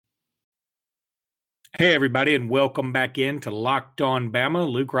Hey, everybody, and welcome back in to Locked On Bama.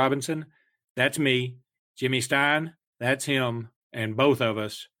 Luke Robinson, that's me. Jimmy Stein, that's him. And both of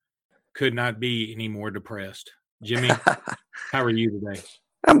us could not be any more depressed. Jimmy, how are you today?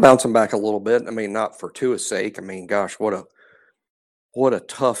 I'm bouncing back a little bit. I mean, not for Tua's sake. I mean, gosh, what a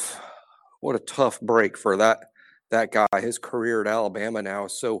tough what a tough break for that guy. His career at Alabama now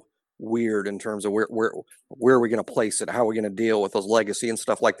is so weird in terms of where are we going to place it, how are we going to deal with his legacy and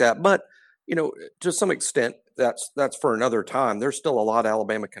stuff like that. But to some extent, that's for another time. There's still a lot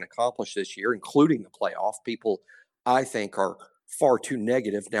Alabama can accomplish this year, including the playoff. People, I think, are far too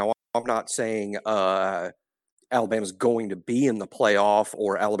negative. Now, I'm not saying Alabama's going to be in the playoff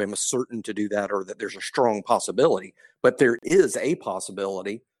or Alabama's certain to do that or that there's a strong possibility, but there is a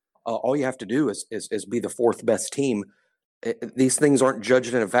possibility. All you have to do is be the fourth best team. These things aren't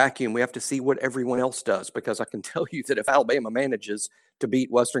judged in a vacuum. We have to see what everyone else does, because I can tell you that if Alabama manages to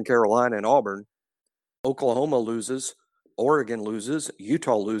beat Western Carolina and Auburn, Oklahoma loses, Oregon loses,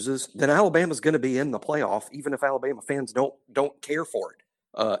 Utah loses, then Alabama's going to be in the playoff, even if Alabama fans don't care for it.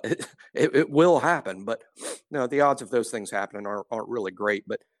 It will happen, but no, the odds of those things happening aren't really great.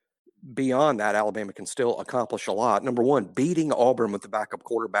 But beyond that, Alabama can still accomplish a lot. Number one, beating Auburn with the backup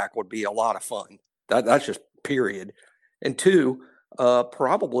quarterback would be a lot of fun. That's just period. And two,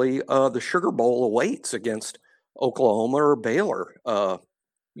 probably the Sugar Bowl awaits against Oklahoma or Baylor. So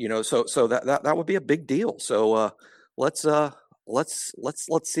that would be a big deal. So let's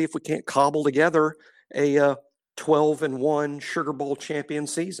see if we can't cobble together a 12-1 Sugar Bowl champion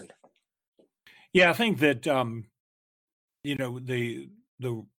season. Yeah, I think that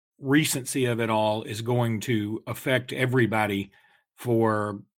the recency of it all is going to affect everybody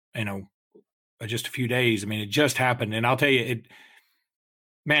for just a few days. I mean, it just happened, and I'll tell you,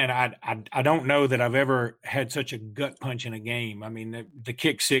 man, I don't know that I've ever had such a gut punch in a game. I mean, the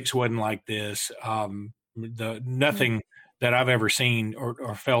kick six wasn't like this. The nothing that I've ever seen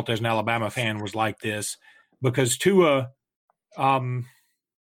or felt as an Alabama fan was like this, because Tua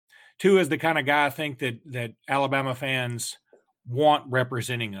is the kind of guy I think that Alabama fans want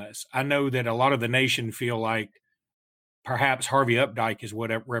representing us. I know that a lot of the nation feel like perhaps Harvey Updike is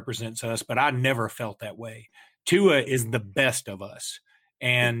what represents us, but I never felt that way. Tua is the best of us,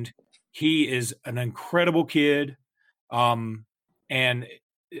 and he is an incredible kid, and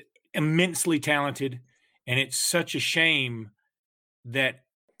immensely talented. And it's such a shame that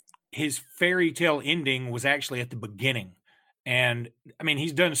his fairy tale ending was actually at the beginning. And I mean,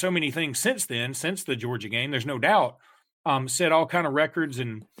 he's done so many things since then, since the Georgia game. There's no doubt. Set all kind of records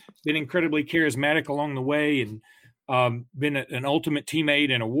and been incredibly charismatic along the way, and been an ultimate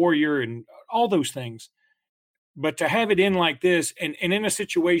teammate and a warrior and all those things. But to have it in like this, and in a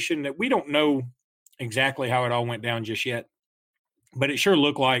situation that we don't know exactly how it all went down just yet, but it sure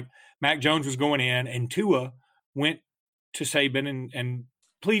looked like Mac Jones was going in, and Tua went to Saban and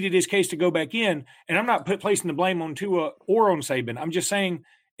pleaded his case to go back in. And I'm not placing the blame on Tua or on Saban. I'm just saying,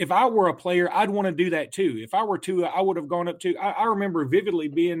 if I were a player, I'd want to do that too. If I were Tua, I would have gone up to. I remember vividly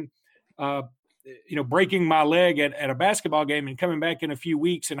being, breaking my leg at a basketball game and coming back in a few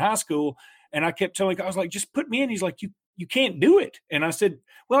weeks in high school. And I kept telling, I was like, just put me in. He's like, you can't do it. And I said,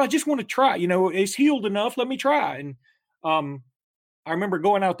 well, I just want to try. It's healed enough. Let me try. And I remember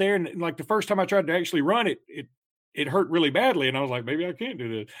going out there, and like the first time I tried to actually run it hurt really badly, and I was like, maybe I can't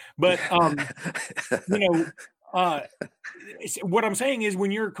do this. But what I'm saying is,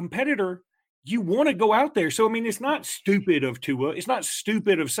 when you're a competitor, you want to go out there. So I mean, it's not stupid of Tua, it's not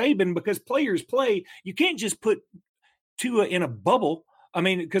stupid of Saban, because players play. You can't just put Tua in a bubble. I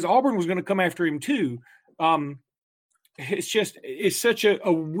mean, because Auburn was going to come after him too. It's such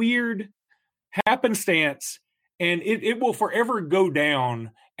a weird happenstance, and it will forever go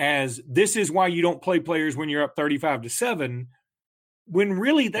down as this is why you don't play players when you're up 35-7, when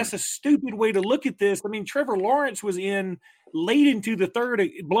really that's a stupid way to look at this. I mean, Trevor Lawrence was in late into the third,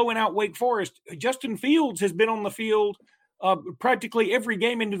 blowing out Wake Forest. Justin Fields has been on the field practically every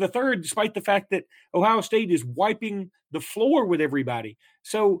game into the third, despite the fact that Ohio State is wiping the floor with everybody.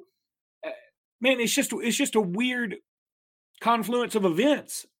 So, man, it's just a weird confluence of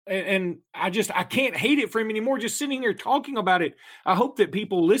events. And I can't hate it for him anymore. Just sitting here talking about it, I hope that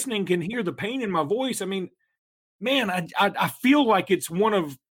people listening can hear the pain in my voice. I mean, man, I feel like it's one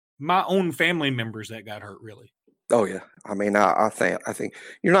of my own family members that got hurt, really. Oh yeah, I mean, I think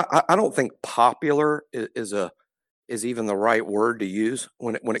I don't think popular is even the right word to use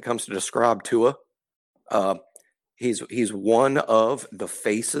when it comes to describe Tua. He's one of the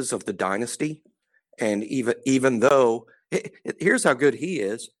faces of the dynasty, and even though here's how good he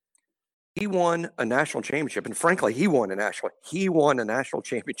is. He won a national championship, and frankly, he won a national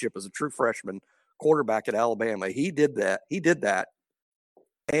championship as a true freshman quarterback at Alabama. He did that.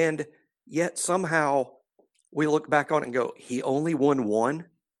 And yet somehow we look back on it and go, he only won one.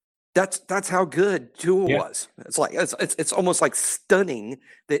 That's how good Tua was. It's like it's almost like stunning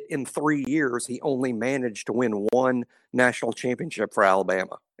that in 3 years he only managed to win one national championship for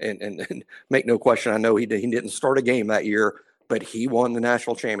Alabama. And make no question, I know he didn't start a game that year, but he won the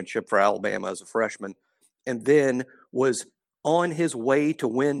national championship for Alabama as a freshman, and then was on his way to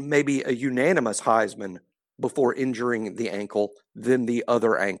win maybe a unanimous Heisman before injuring the ankle, then the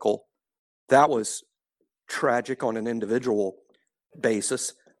other ankle. That was tragic on an individual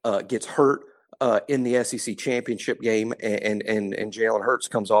basis. Gets hurt in the SEC championship game, and Jalen Hurts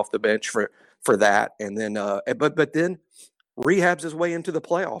comes off the bench for that, and then but then rehabs his way into the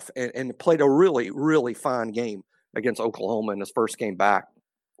playoff and played a really, really fine game against Oklahoma in his first game back.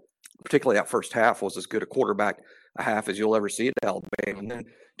 Particularly that first half was as good a quarterback a half as you'll ever see at Alabama. And then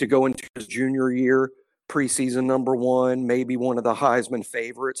to go into his junior year, preseason number one, maybe one of the Heisman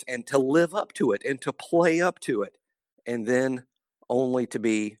favorites, and to live up to it and to play up to it, and then only to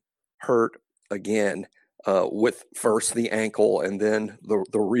be hurt again with first the ankle and then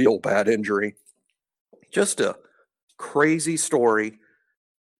the real bad injury. Just a crazy story.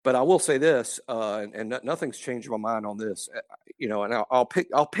 But I will say this, and nothing's changed my mind on this, and I'll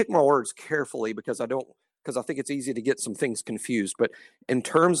pick my words carefully because I think it's easy to get some things confused. But in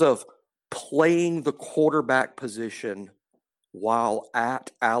terms of playing the quarterback position while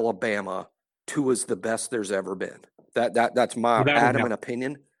at Alabama, Tua's the best there's ever been. That's my adamant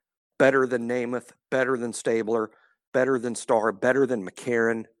opinion. Better than Namath, better than Stabler, better than Starr, better than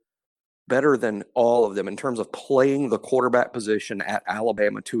McCarron, better than all of them in terms of playing the quarterback position at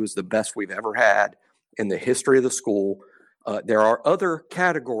Alabama. Tua is the best we've ever had in the history of the school. There are other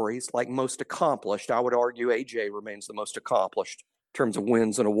categories like most accomplished. I would argue AJ remains the most accomplished in terms of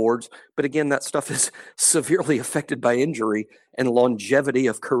wins and awards. But again, that stuff is severely affected by injury and longevity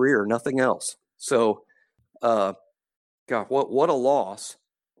of career, nothing else. So, God, what a loss.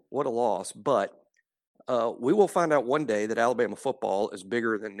 What a loss. But we will find out one day that Alabama football is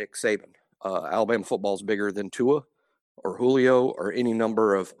bigger than Nick Saban. Alabama football is bigger than Tua or Julio or any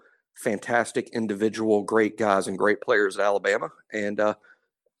number of fantastic individual great guys and great players at Alabama. And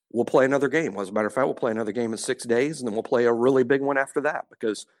we'll play another game. As a matter of fact, we'll play another game in 6 days, and then we'll play a really big one after that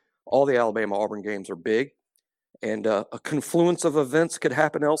because all the Alabama-Auburn games are big. And a confluence of events could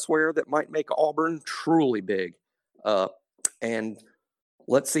happen elsewhere that might make Auburn truly big. And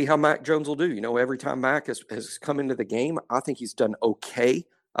let's see how Mac Jones will do. Every time Mac has come into the game, I think he's done okay.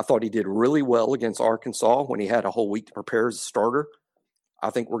 I thought he did really well against Arkansas when he had a whole week to prepare as a starter. I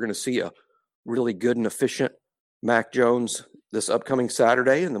think we're going to see a really good and efficient Mac Jones this upcoming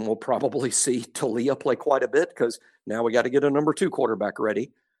Saturday, and then we'll probably see Taulia play quite a bit because now we got to get a number 2 quarterback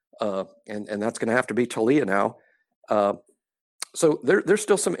ready, and that's going to have to be Taulia now. So there's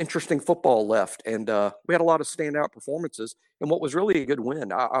still some interesting football left, and we had a lot of standout performances. And what was really a good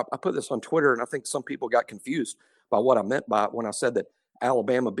win, I put this on Twitter, and I think some people got confused by what I meant by it when I said that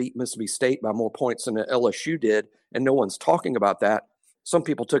Alabama beat Mississippi State by more points than LSU did, and no one's talking about that. Some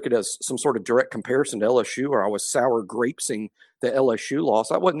people took it as some sort of direct comparison to LSU, or I was sour grapesing the LSU loss.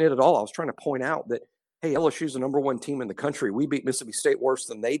 That wasn't it at all. I was trying to point out that, hey, LSU's the number 1 team in the country. We beat Mississippi State worse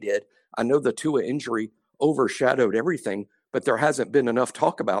than they did. I know the Tua injury overshadowed everything, but there hasn't been enough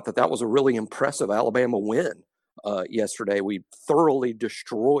talk about that. That was a really impressive Alabama win yesterday. We thoroughly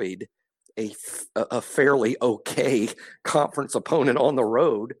destroyed a fairly okay conference opponent on the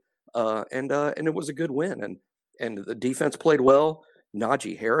road, and it was a good win. And the defense played well.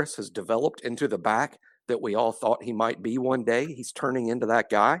 Najee Harris has developed into the back that we all thought he might be one day. He's turning into that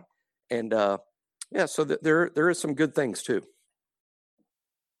guy, and so there is some good things too.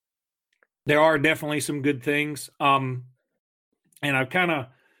 There are definitely some good things. And I've kind of,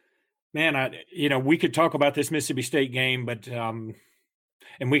 we could talk about this Mississippi State game, but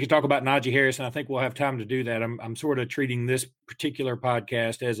and we could talk about Najee Harris, and I think we'll have time to do that. I'm sort of treating this particular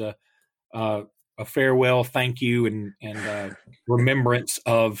podcast as a farewell, thank you, and remembrance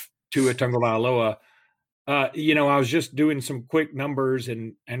of Tua Tagovailoa. I was just doing some quick numbers,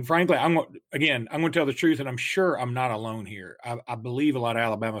 and frankly, I'm going to tell the truth, and I'm sure I'm not alone here. I believe a lot of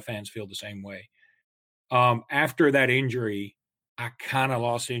Alabama fans feel the same way. After that injury, I kind of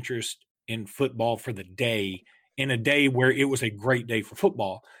lost interest in football for the day, in a day where it was a great day for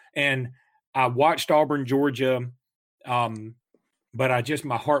football. And I watched Auburn, Georgia, but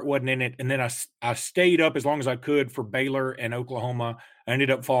my heart wasn't in it. And then I stayed up as long as I could for Baylor and Oklahoma. I ended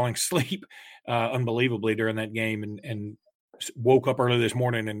up falling asleep unbelievably during that game and woke up early this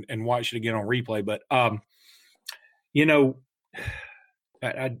morning and watched it again on replay. But,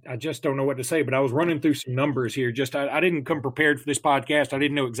 I just don't know what to say, but I was running through some numbers here. I didn't come prepared for this podcast. I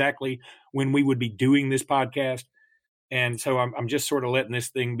didn't know exactly when we would be doing this podcast. And so I'm just sort of letting this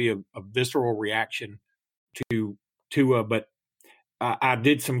thing be a visceral reaction to Tua. But I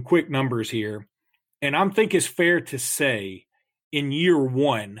did some quick numbers here. And I think it's fair to say in year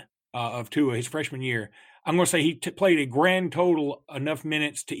one of Tua, his freshman year, I'm going to say he played a grand total enough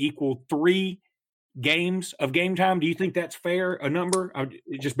minutes to equal 3 games of game time. Do you think that's fair, a number?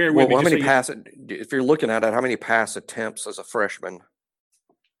 Just bear with me. How many if you're looking at it, how many pass attempts as a freshman?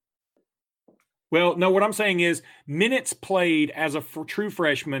 Well, no, what I'm saying is minutes played as a true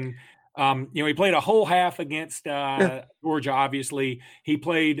freshman. He played a whole half against Georgia, obviously. He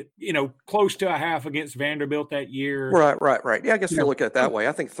played, close to a half against Vanderbilt that year. Right. Yeah, I guess if you look at it that way,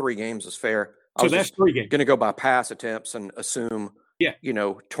 I think 3 games is fair. So that's 3 games. Going to go by pass attempts and assume,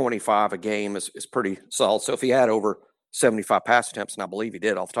 25 a game is pretty solid. So if he had over 75 pass attempts, and I believe he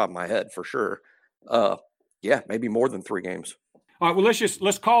did off the top of my head for sure, maybe more than 3 games. All right, well,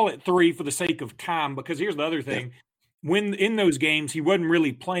 let's call it 3 for the sake of time, because here's the other thing. Yeah. When in those games, he wasn't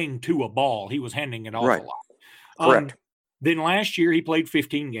really playing to a ball. He was handing it off a lot. Correct. Then last year, he played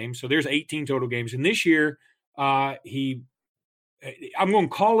 15 games, so there's 18 total games. And this year, I'm going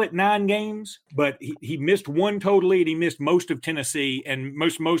to call it 9 games, but he missed 1 totally, and he missed most of Tennessee and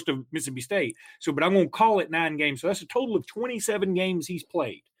most of Mississippi State. But I'm going to call it 9 games. So that's a total of 27 games he's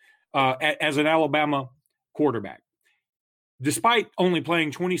played as an Alabama quarterback. Despite only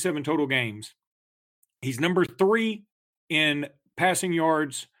playing 27 total games, he's number 3 in passing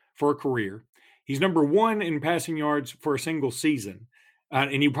yards for a career. He's number 1 in passing yards for a single season.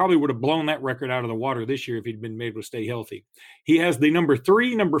 And he probably would have blown that record out of the water this year if he'd been able to stay healthy. He has the number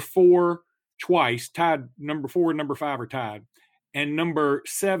 3, number 4 twice, tied. Number 4 and number 5 are tied. And number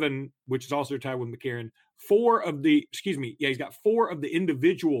 7, which is also tied with McCarron, he's got 4 of the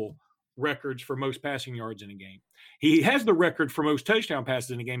individual records for most passing yards in a game. He has the record for most touchdown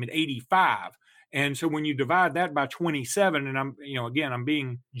passes in a game at 85. And so when you divide that by 27, and I'm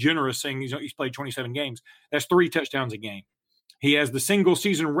being generous saying he's played 27 games, that's 3 touchdowns a game. He has the single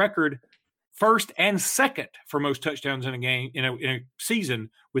season record, first and second for most touchdowns in a game in a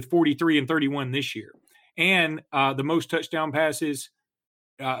season, with 43 and 31 this year, and the most touchdown passes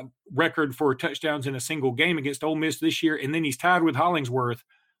record for touchdowns in a single game against Ole Miss this year. And then he's tied with Hollingsworth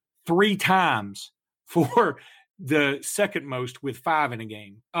 3 times for the second most, with 5 in a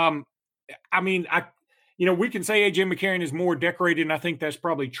game. We can say A.J. McCarron is more decorated, and I think that's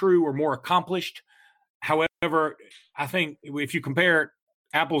probably true, or more accomplished. However, I think if you compare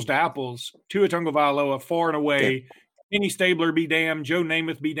apples to apples, Tua Tagovailoa far and away, Kenny Stabler be damned, Joe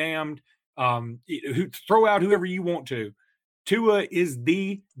Namath be damned, throw out whoever you want to. Tua is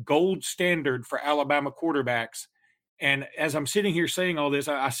the gold standard for Alabama quarterbacks. And as I'm sitting here saying all this,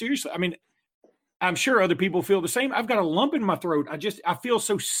 I seriously, I'm sure other people feel the same. I've got a lump in my throat. I feel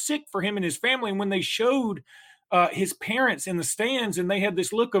so sick for him and his family. And when they showed his parents in the stands, and they had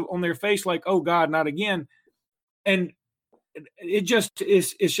this look on their face like, oh God, not again. And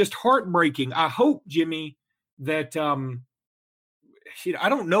it's just heartbreaking. I hope, Jimmy, that, I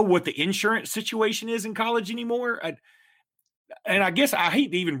don't know what the insurance situation is in college anymore. And I guess I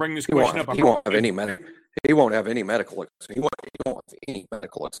hate to even bring this question up. He won't have any medical. He won't have any medical. He won't have any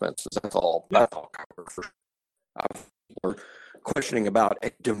medical expenses. That's all. That's all covered. We're questioning about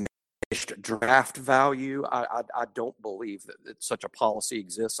a diminished draft value. I don't believe that such a policy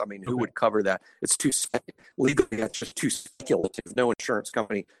exists. Who would cover that? It's too legally. That's just too speculative. No insurance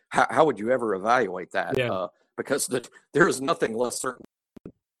company. How would you ever evaluate that? Yeah. Because there is nothing less certain.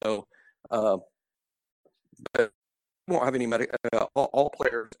 So, but won't have any medical. All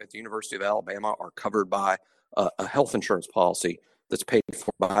players at the University of Alabama are covered by a health insurance policy that's paid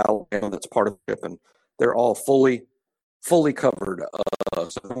for by Alabama. That's part of it, and they're all fully covered.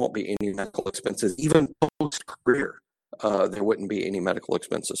 So there won't be any medical expenses, even post career. There wouldn't be any medical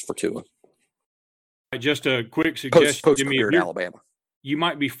expenses for Tua. Just a quick suggestion, post career in Alabama. You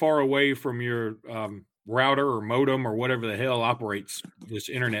might be far away from your router or modem or whatever the hell operates this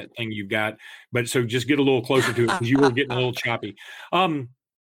internet thing you've got. But so just get a little closer to it, because you were getting a little choppy.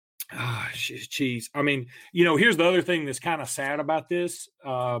 Geez. Here's the other thing that's kind of sad about this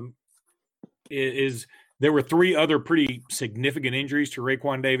is there were 3 other pretty significant injuries to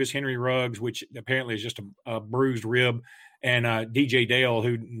Raekwon Davis, Henry Ruggs, which apparently is just a bruised rib, and DJ Dale,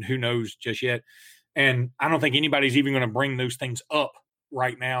 who knows just yet. And I don't think anybody's even going to bring those things up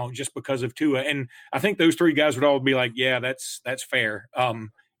right now just because of Tua. And I think those 3 guys would all be like, yeah, that's fair.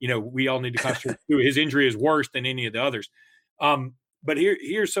 We all need to concentrate. His injury is worse than any of the others. But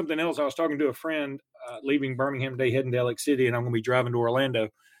here's something else. I was talking to a friend leaving Birmingham today, heading to Alex City, and I'm going to be driving to Orlando a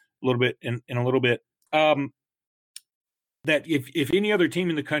little bit in a little bit. That if any other team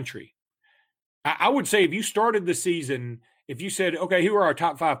in the country, I would say if you started the season, if you said, okay, who are our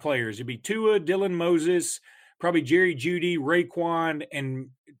top 5 players? It'd be Tua, Dylan Moses, probably Jerry Jeudy, Raekwon, and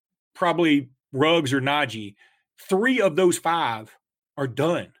probably Ruggs or Najee. 3 of those 5 are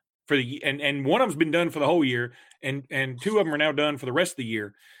done for the and one of them's been done for the whole year, and 2 of them are now done for the rest of the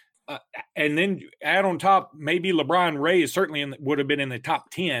year. And then add on top, maybe LeBron Ray is certainly would have been in the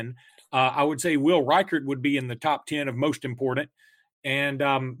top 10. I would say Will Reichert would be in the top 10 of most important. And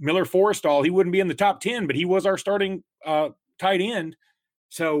Miller Forrestall, he wouldn't be in the top 10, but he was our starting tight end.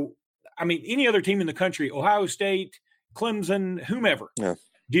 So, I mean, any other team in the country, Ohio State, Clemson, whomever,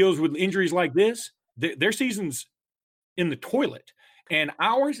 deals with injuries like this, their season's in the toilet. And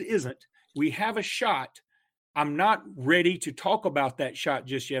ours isn't. We have a shot. I'm not ready to talk about that shot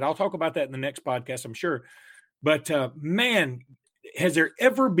just yet. I'll talk about that in the next podcast, I'm sure. But, man, has there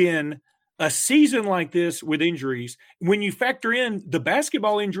ever been a season like this with injuries? When you factor in the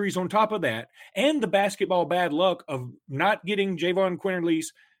basketball injuries on top of that and the basketball bad luck of not getting Javon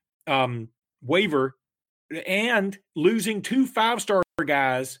Quinterly's waiver and losing 2 5-star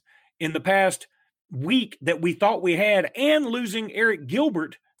guys in the past week that we thought we had, and losing Eric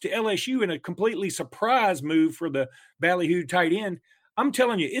Gilbert to LSU in a completely surprise move for the ballyhoo tight end. I'm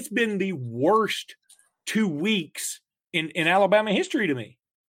telling you, it's been the worst 2 weeks in Alabama history to me.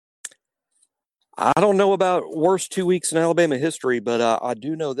 I don't know about worst 2 weeks in Alabama history, but I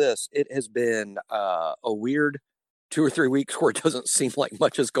do know this. It has been a weird 2 or 3 weeks where it doesn't seem like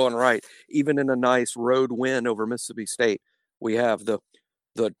much has gone right. Even in a nice road win over Mississippi State, we have the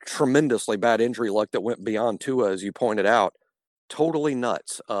tremendously bad injury luck that went beyond Tua, as you pointed out. Totally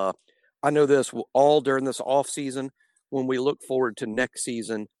nuts. I know this all during this off season. When we look forward to next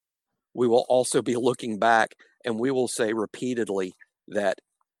season, we will also be looking back, and we will say repeatedly that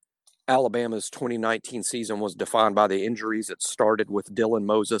Alabama's 2019 season was defined by the injuries. It started with Dylan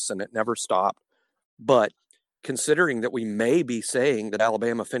Moses, and it never stopped. But considering that we may be saying that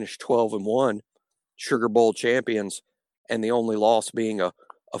Alabama finished 12-1, Sugar Bowl champions, and the only loss being a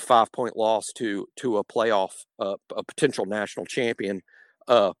 5-point loss to a playoff, a potential national champion,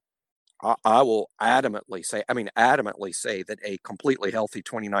 I will adamantly say that a completely healthy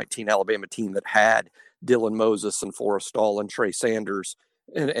 2019 Alabama team that had Dylan Moses and Forrestall and Trey Sanders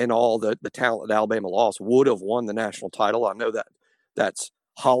and all the talent that Alabama lost would have won the national title. I know that that's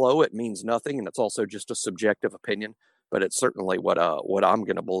hollow. It means nothing, and it's also just a subjective opinion, but it's certainly what I'm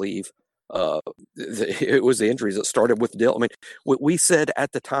going to believe. It was the injuries that started with Dylan. I mean, we said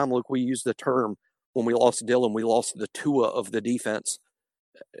at the time, look, we used the term when we lost Dylan, we lost the Tua of the defense.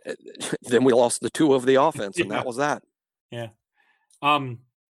 Then we lost the Tua of the offense, and that was that. Yeah.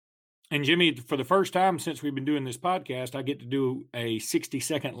 And Jimmy, for the first time since we've been doing this podcast, I get to do a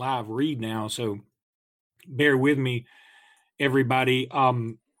 60-second live read now. So bear with me, everybody.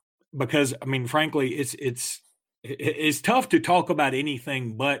 Because I mean, frankly, it's tough to talk about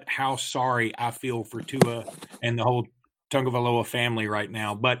anything but how sorry I feel for Tua and the whole Tagovailoa family right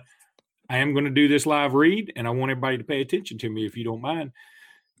now. But I am going to do this live read, and I want everybody to pay attention to me if you don't mind.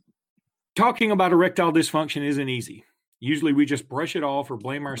 Talking about erectile dysfunction isn't easy. Usually we just brush it off or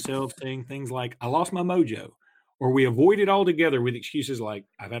blame ourselves, saying things like, I lost my mojo, or we avoid it altogether with excuses like,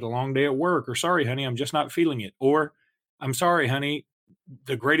 I've had a long day at work, or sorry, honey, I'm just not feeling it, or I'm sorry, honey,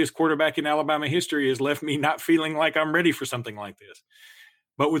 the greatest quarterback in Alabama history has left me not feeling like I'm ready for something like this.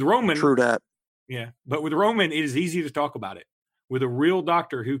 But with Roman, true that. Yeah. But with Roman, it is easy to talk about it with a real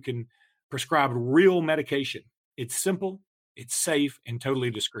doctor who can prescribe real medication. It's simple, it's safe, and totally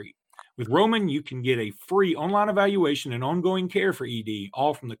discreet. With Roman, you can get a free online evaluation and ongoing care for ED,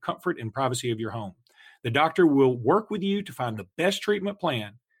 all from the comfort and privacy of your home. The doctor will work with you to find the best treatment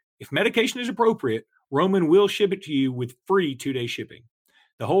plan. If medication is appropriate, Roman will ship it to you with free 2-day shipping.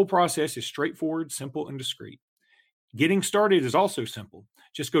 The whole process is straightforward, simple, and discreet. Getting started is also simple.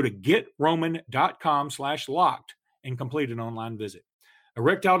 Just go to getroman.com/locked and complete an online visit.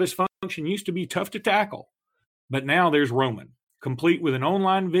 Erectile dysfunction used to be tough to tackle, but now there's Roman. Complete an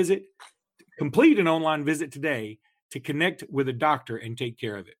online visit today to connect with a doctor and take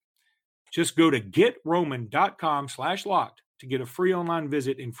care of it. Just go to getroman.com/locked to get a free online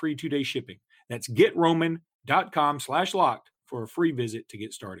visit and free 2-day shipping. That's getroman.com/locked for a free visit to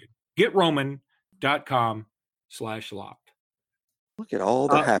get started. getroman.com/locked. Look at all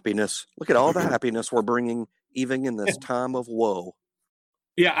the happiness. Look at all the happiness we're bringing, even in this time of woe.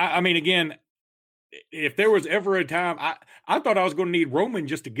 Yeah, I mean, again, if there was ever a time, I thought I was going to need Roman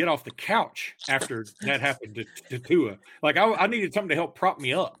just to get off the couch after that happened to Tua. Like I needed something to help prop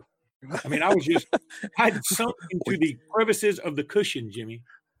me up. I mean, I had sunk into the crevices of the cushion, Jimmy.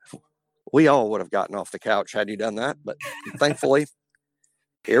 We all would have gotten off the couch had you done that, but thankfully,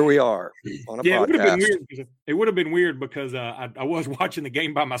 here we are on a podcast. It would have been weird because I was watching the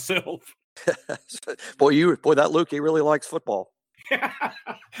game by myself. Boy, that Luke, he really likes football.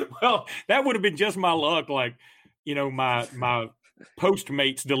 Well, that would have been just my luck. Like, my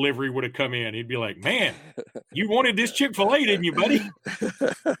Postmates delivery would have come in. He'd be like, "Man, you wanted this Chick-fil-A, didn't you, buddy?"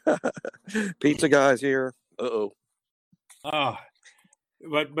 Pizza guy's here. But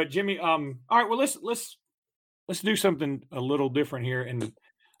Jimmy, all right. Well, let's do something a little different here. And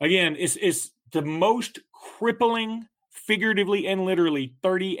again, it's the most crippling, figuratively and literally,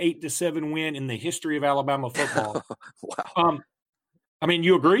 38-7 win in the history of Alabama football. Wow. I mean,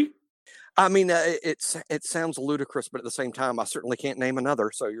 you agree? I mean, it sounds ludicrous, but at the same time, I certainly can't name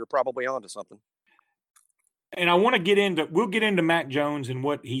another. So you're probably onto something. And I want to we'll get into Mac Jones and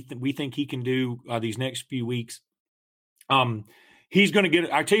what we think he can do these next few weeks. He's going to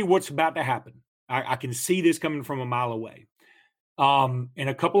get. I tell you what's about to happen. I can see this coming from a mile away. In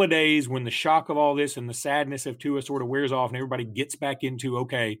a couple of days, when the shock of all this and the sadness of Tua sort of wears off, and everybody gets back into,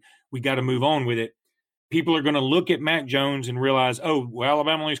 okay, we got to move on with it. People are going to look at Mac Jones and realize, oh, well,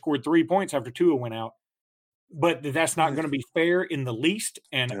 Alabama only scored 3 points after Tua went out. But that's not going to be fair in the least,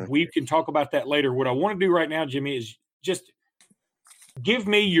 and we can talk about that later. What I want to do right now, Jimmy, is just give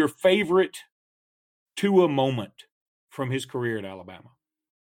me your favorite Tua moment from his career at Alabama.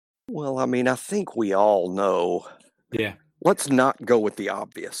 Well, I mean, I think we all know. Yeah. Let's not go with the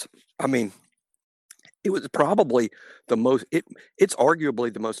obvious. I mean, it was probably it's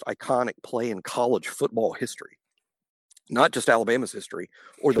arguably the most iconic play in college football history. Not just Alabama's history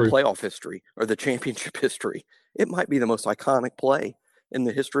or the playoff history or the championship history. It might be the most iconic play in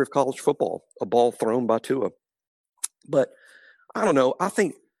the history of college football, a ball thrown by Tua. But I don't know. I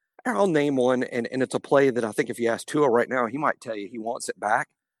think I'll name one, and it's a play that I think if you ask Tua right now, he might tell you he wants it back,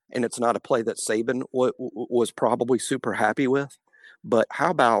 and it's not a play that Saban was probably super happy with. But how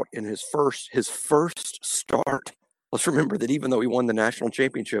about in his first start? Let's remember that even though he won the national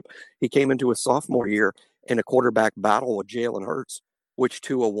championship, he came into his sophomore year in a quarterback battle with Jalen Hurts, which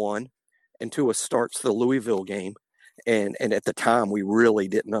Tua won, and Tua starts the Louisville game. And at the time, we really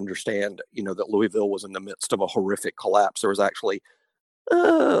didn't understand, that Louisville was in the midst of a horrific collapse. There was actually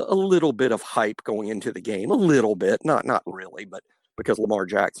a little bit of hype going into the game, a little bit, not really, but because Lamar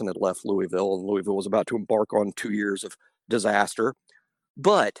Jackson had left Louisville and Louisville was about to embark on 2 years of disaster.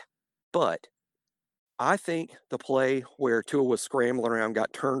 But I think the play where Tua was scrambling around,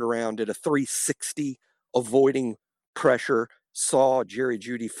 got turned around, did a 360, avoiding pressure, saw Jerry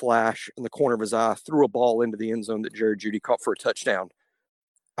Jeudy flash in the corner of his eye, threw a ball into the end zone that Jerry Jeudy caught for a touchdown.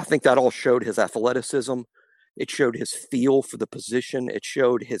 I think that all showed his athleticism. It showed his feel for the position. It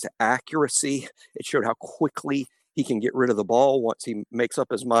showed his accuracy. It showed how quickly he can get rid of the ball once he makes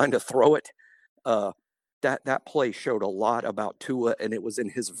up his mind to throw it. That play showed a lot about Tua, and it was in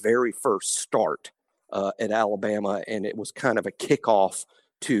his very first start at Alabama, and it was kind of a kickoff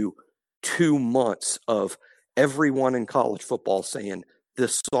to 2 months of everyone in college football saying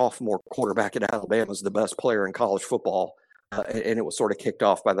this sophomore quarterback at Alabama is the best player in college football, and it was sort of kicked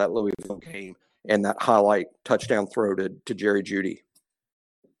off by that Louisville game and that highlight touchdown throw to Jerry Jeudy.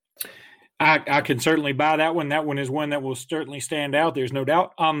 I can certainly buy that one. That one is one that will certainly stand out. There's no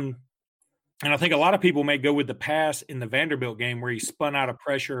doubt. And I think a lot of people may go with the pass in the Vanderbilt game where he spun out of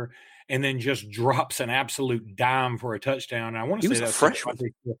pressure and then just drops an absolute dime for a touchdown. And I want to say that's a freshman.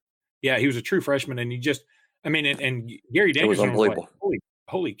 Yeah, he was a true freshman, and and Gary Danielson was like,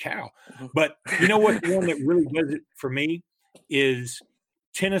 holy cow. Mm-hmm. But you know what? The one that really does it for me is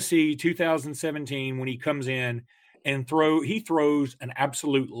Tennessee 2017 when he comes in and he throws an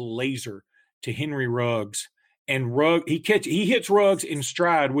absolute laser to Henry Ruggs. And he hits Ruggs in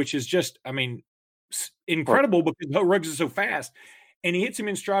stride, which is just, incredible because Ruggs is so fast. And he hits him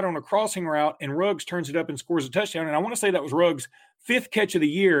in stride on a crossing route, and Ruggs turns it up and scores a touchdown. And I want to say that was Ruggs' 5th catch of the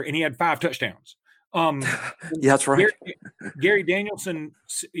year, and he had 5 touchdowns. Yeah, that's right. Gary Danielson,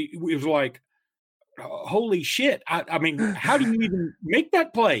 it was like, holy shit. How do you even make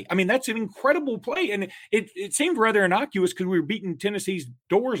that play? That's an incredible play. And it seemed rather innocuous because we were beating Tennessee's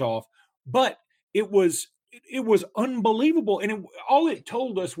doors off, but it was unbelievable. And all it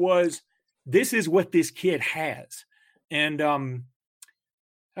told us was, this is what this kid has. And,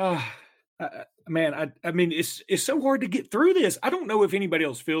 it's so hard to get through this. I don't know if anybody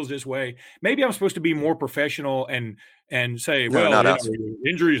else feels this way. Maybe I'm supposed to be more professional and say,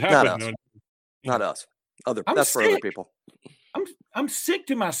 injuries happen. Not us. I'm for other people. I'm sick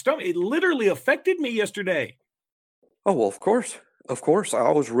to my stomach. It literally affected me yesterday. Oh, well, of course.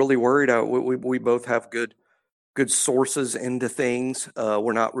 I was really worried. We both have good sources into things.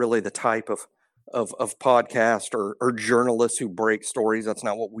 We're not really the type of podcast or journalists who break stories. That's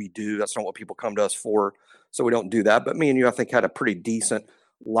not what we do. That's not what people come to us for. So we don't do that. But me and you, I think, had a pretty decent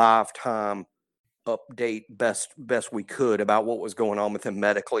live time update, best we could, about what was going on with him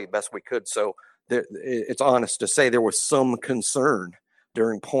medically, best we could. So it's honest to say there was some concern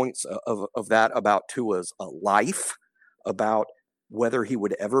during points of that about Tua's life, about whether he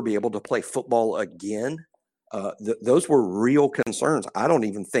would ever be able to play football again. Those were real concerns. I don't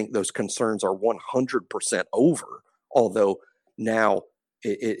even think those concerns are 100% over, although now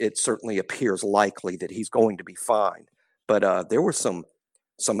it certainly appears likely that he's going to be fine. But there were some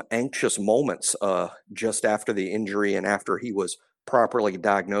anxious moments just after the injury and after he was properly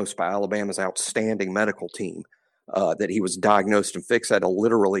diagnosed by Alabama's outstanding medical team, that he was diagnosed and fixed. Had to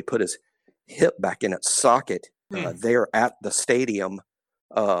literally put his hip back in its socket there at the stadium,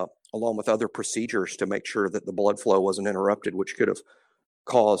 along with other procedures to make sure that the blood flow wasn't interrupted, which could have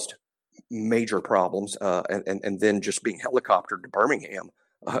caused major problems, and then just being helicoptered to Birmingham.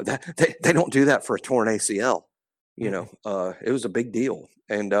 They don't do that for a torn ACL. It was a big deal.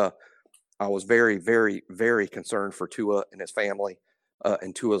 And I was very, very, very concerned for Tua and his family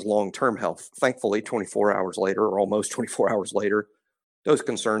and Tua's long-term health. Thankfully, 24 hours later, or almost 24 hours later, those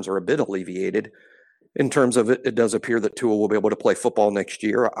concerns are a bit alleviated. In terms of it does appear that Tua will be able to play football next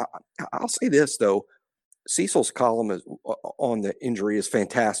year. I'll say this, though. Cecil's column on the injury is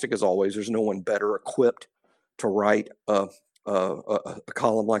fantastic, as always. There's no one better equipped to write a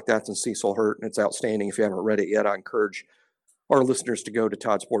column like that than Cecil Hurt, and it's outstanding. If you haven't read it yet, I encourage our listeners to go to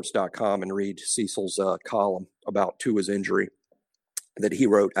toddsports.com and read Cecil's column about Tua's injury that he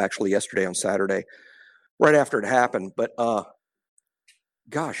wrote actually yesterday on Saturday, right after it happened. But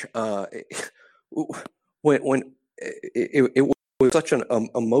when it was such an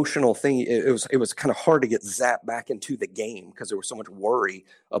emotional thing, it was kind of hard to get zapped back into the game because there was so much worry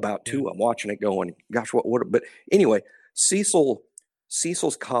about Tua. I'm watching it going, gosh, what? But anyway,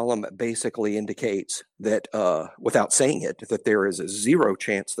 Cecil's column basically indicates that, without saying it, that there is a 0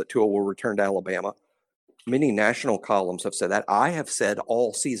 chance that Tua will return to Alabama. Many national columns have said that. I have said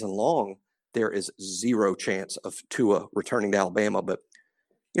all season long there is 0 chance of Tua returning to Alabama. But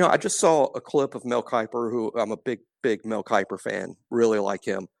I just saw a clip of Mel Kiper, who I'm a big Mel Kiper fan, really like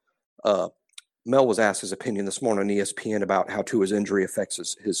him. Mel was asked his opinion this morning on ESPN about how Tua's injury affects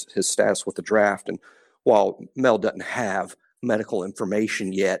his status with the draft. And while Mel doesn't have medical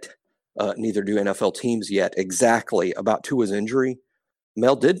information yet, neither do NFL teams yet, exactly about Tua's injury,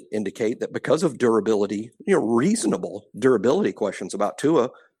 Mel did indicate that because of durability, reasonable durability questions about Tua,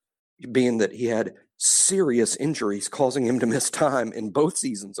 being that he had serious injuries causing him to miss time in both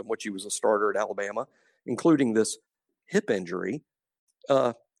seasons in which he was a starter at Alabama, including this hip injury.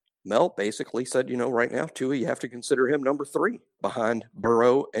 Mel basically said, right now, Tua, you have to consider him number 3 behind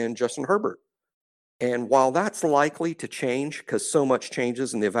Burrow and Justin Herbert. And while that's likely to change, because so much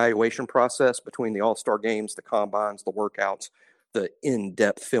changes in the evaluation process between the All-Star games, the combines, the workouts, the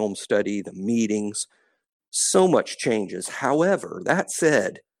in-depth film study, the meetings, so much changes. However, that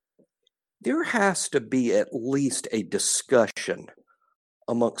said, there has to be at least a discussion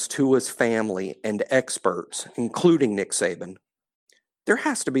amongst Tua's family and experts, including Nick Saban. There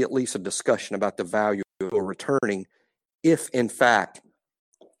has to be at least a discussion about the value of returning if in fact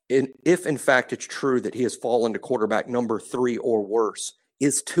it's true that he has fallen to quarterback number 3 or worse.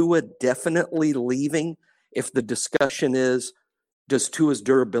 Is Tua definitely leaving? If the discussion is, does Tua's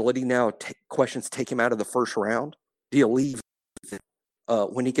durability now questions take him out of the first round? Do you leave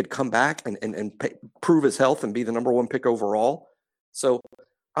when he could come back and prove his health and be the number 1 pick overall? So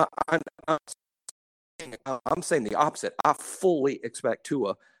I'm saying the opposite. I fully expect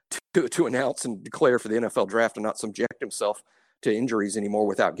Tua to announce and declare for the NFL draft and not subject himself to injuries anymore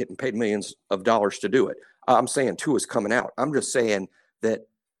without getting paid millions of dollars to do it. I'm saying Tua's coming out. I'm just saying that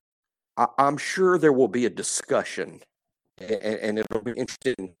I'm sure there will be a discussion, and it'll be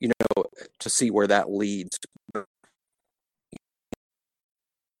interesting, to see where that leads.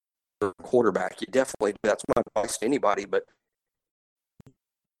 Quarterback, you definitely, that's my advice to anybody, but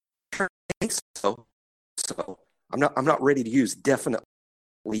I think so. So I'm not ready to use definitely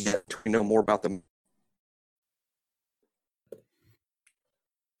yet. We know more about them.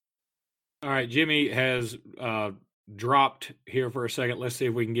 All right, Jimmy has dropped here for a second. Let's see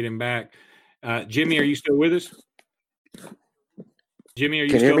if we can get him back. Jimmy, are you still with us? Jimmy, are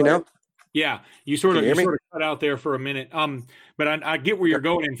you Can you hear me now? Yeah, you sort of cut out there for a minute. But I get where you're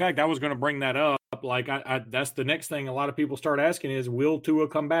going. In fact, I was going to bring that up. Like, that's the next thing a lot of people start asking is, will Tua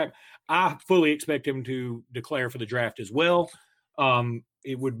come back? I fully expect him to declare for the draft as well.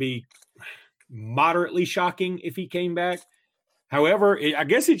 It would be moderately shocking if he came back. However, I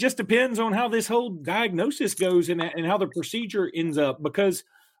guess it just depends on how this whole diagnosis goes and how the procedure ends up, because,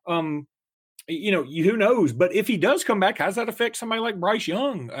 who knows? But if he does come back, how does that affect somebody like Bryce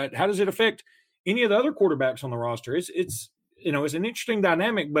Young? How does it affect any of the other quarterbacks on the roster? It's an interesting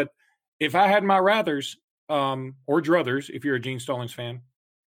dynamic. But if I had my rathers or druthers, if you're a Gene Stallings fan,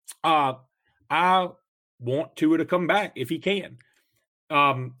 I want Tua to come back if he can,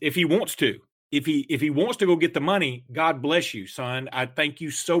 if he wants to. If he wants to go get the money, God bless you, son. I thank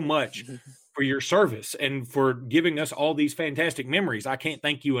you so much for your service and for giving us all these fantastic memories. I can't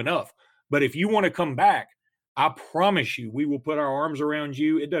thank you enough. But if you want to come back, I promise you, we will put our arms around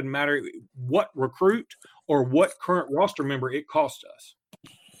you. It doesn't matter what recruit or what current roster member it costs us.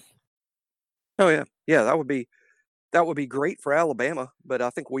 Oh yeah, that would be great for Alabama. But I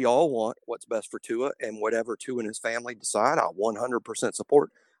think we all want what's best for Tua, and whatever Tua and his family decide, I 100%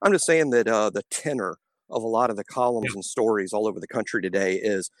 support. I'm just saying that the tenor of a lot of the columns and stories all over the country today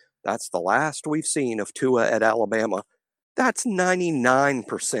is that's the last we've seen of Tua at Alabama. That's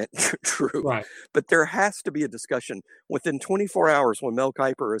 99% true. Right. But there has to be a discussion within 24 hours when Mel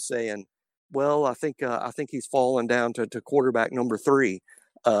Kiper is saying, well, I think he's fallen down to quarterback number 3.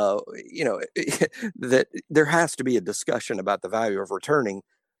 That there has to be a discussion about the value of returning.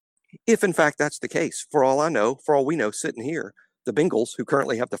 If in fact that's the case, for all we know, sitting here, the Bengals, who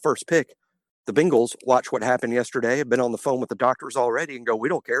currently have the first pick, the Bengals watch what happened yesterday, have been on the phone with the doctors already and go, we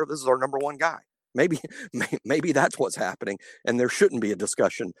don't care. This is our number 1 guy. Maybe that's what's happening. And there shouldn't be a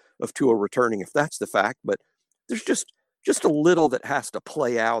discussion of Tua returning if that's the fact. But there's just a little that has to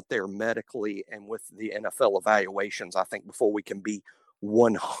play out there medically and with the NFL evaluations, I think, before we can be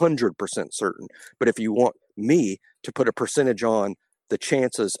 100% certain. But if you want me to put a percentage on the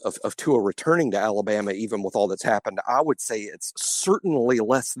chances of Tua returning to Alabama, even with all that's happened, I would say it's certainly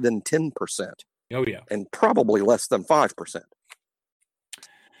less than 10%. Oh, yeah. And probably less than 5%.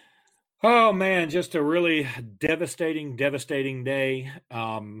 Oh, man, just a really devastating day.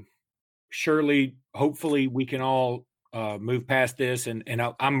 Hopefully we can all move past this. And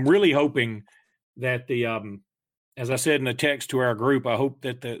I'm really hoping that as I said in the text to our group, I hope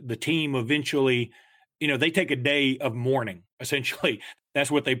that the team eventually, they take a day of mourning, essentially.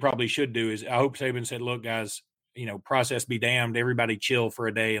 That's what they probably should do. Is I hope Saban said, look, guys, process be damned. Everybody chill for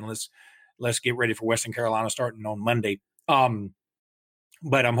a day and let's get ready for Western Carolina starting on Monday.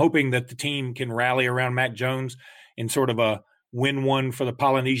 But I'm hoping that the team can rally around Mac Jones in sort of a win one for the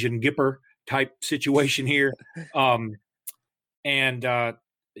Polynesian Gipper type situation here. I'm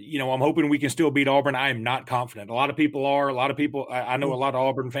hoping we can still beat Auburn. I am not confident. A lot of people are. I know a lot of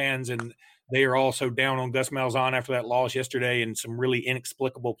Auburn fans, and they are also down on Gus Malzahn after that loss yesterday and some really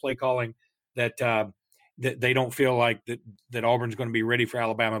inexplicable play calling that they don't feel like that Auburn's going to be ready for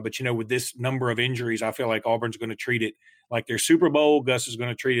Alabama. But, with this number of injuries, I feel like Auburn's going to treat it like their Super Bowl. Gus is going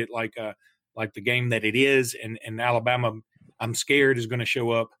to treat it like the game that it is. And Alabama, I'm scared, is going to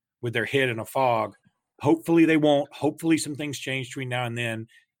show up with their head in a fog. Hopefully they won't. Hopefully some things change between now and then.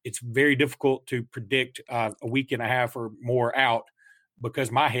 It's very difficult to predict a week and a half or more out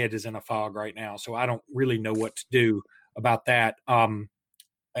because my head is in a fog right now. So I don't really know what to do about that. Jimmy,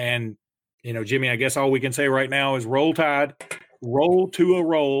 I guess all we can say right now is roll Tide, roll to a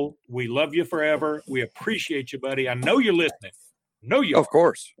roll. We love you forever. We appreciate you, buddy. I know you're listening. Of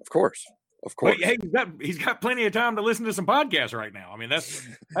course. But, hey, he's got plenty of time to listen to some podcasts right now. I mean,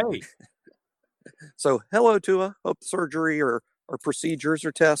 hey. So hello, Tua. Hope the surgery or procedures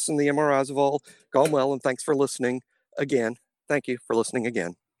or tests and the MRIs have all gone well. And thanks for listening again. Thank you for listening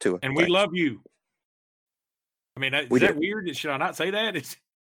again, Tua. And we love you. I mean, is that weird? Should I not say that?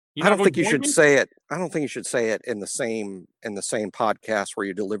 I don't think you should say it. I don't think you should say it in the same podcast where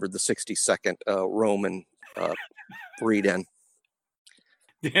you delivered the 60-second Roman read-in.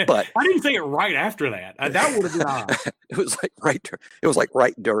 But I didn't say it right after that. That would have been odd. It was like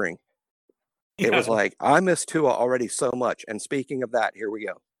right during. Yeah. It was like, I miss Tua already so much. And speaking of that, here we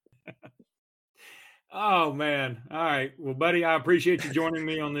go. Oh, man. All right. Well, buddy, I appreciate you joining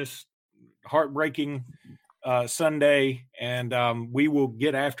me on this heartbreaking Sunday. And we will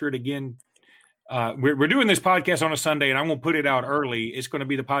get after it again. We're doing this podcast on a Sunday, and I'm going to put it out early. It's going to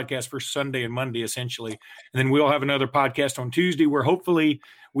be the podcast for Sunday and Monday, essentially. And then we'll have another podcast on Tuesday where hopefully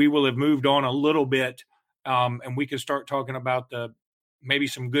we will have moved on a little bit and we can start talking about maybe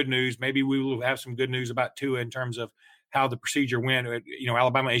some good news. Maybe we will have some good news about Tua in terms of how the procedure went.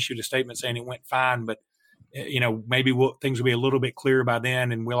 Alabama issued a statement saying it went fine, but maybe things will be a little bit clearer by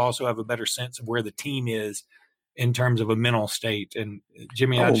then, and we'll also have a better sense of where the team is in terms of a mental state. And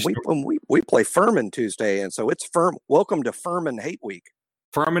Jimmy, we play Furman Tuesday, and so it's welcome to Furman Hate Week.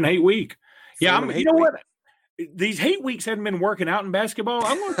 Furman Hate Week. What? These hate weeks haven't been working out in basketball.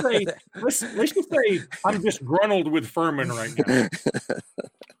 I'm going to say, let's just say I'm disgruntled with Furman right now.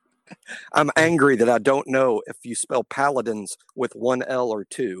 I'm angry that I don't know if you spell Paladins with one L or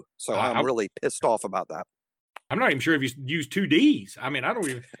two. So I'm really pissed off about that. I'm not even sure if you use two Ds. I mean,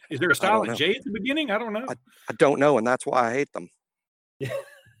 is there a silent J at the beginning? I don't know. I don't know. And that's why I hate them.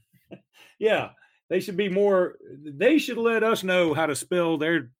 Yeah. They should let us know how to spell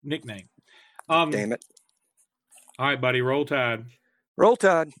their nickname. Damn it. All right, buddy. Roll Tide. Roll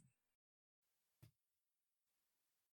Tide.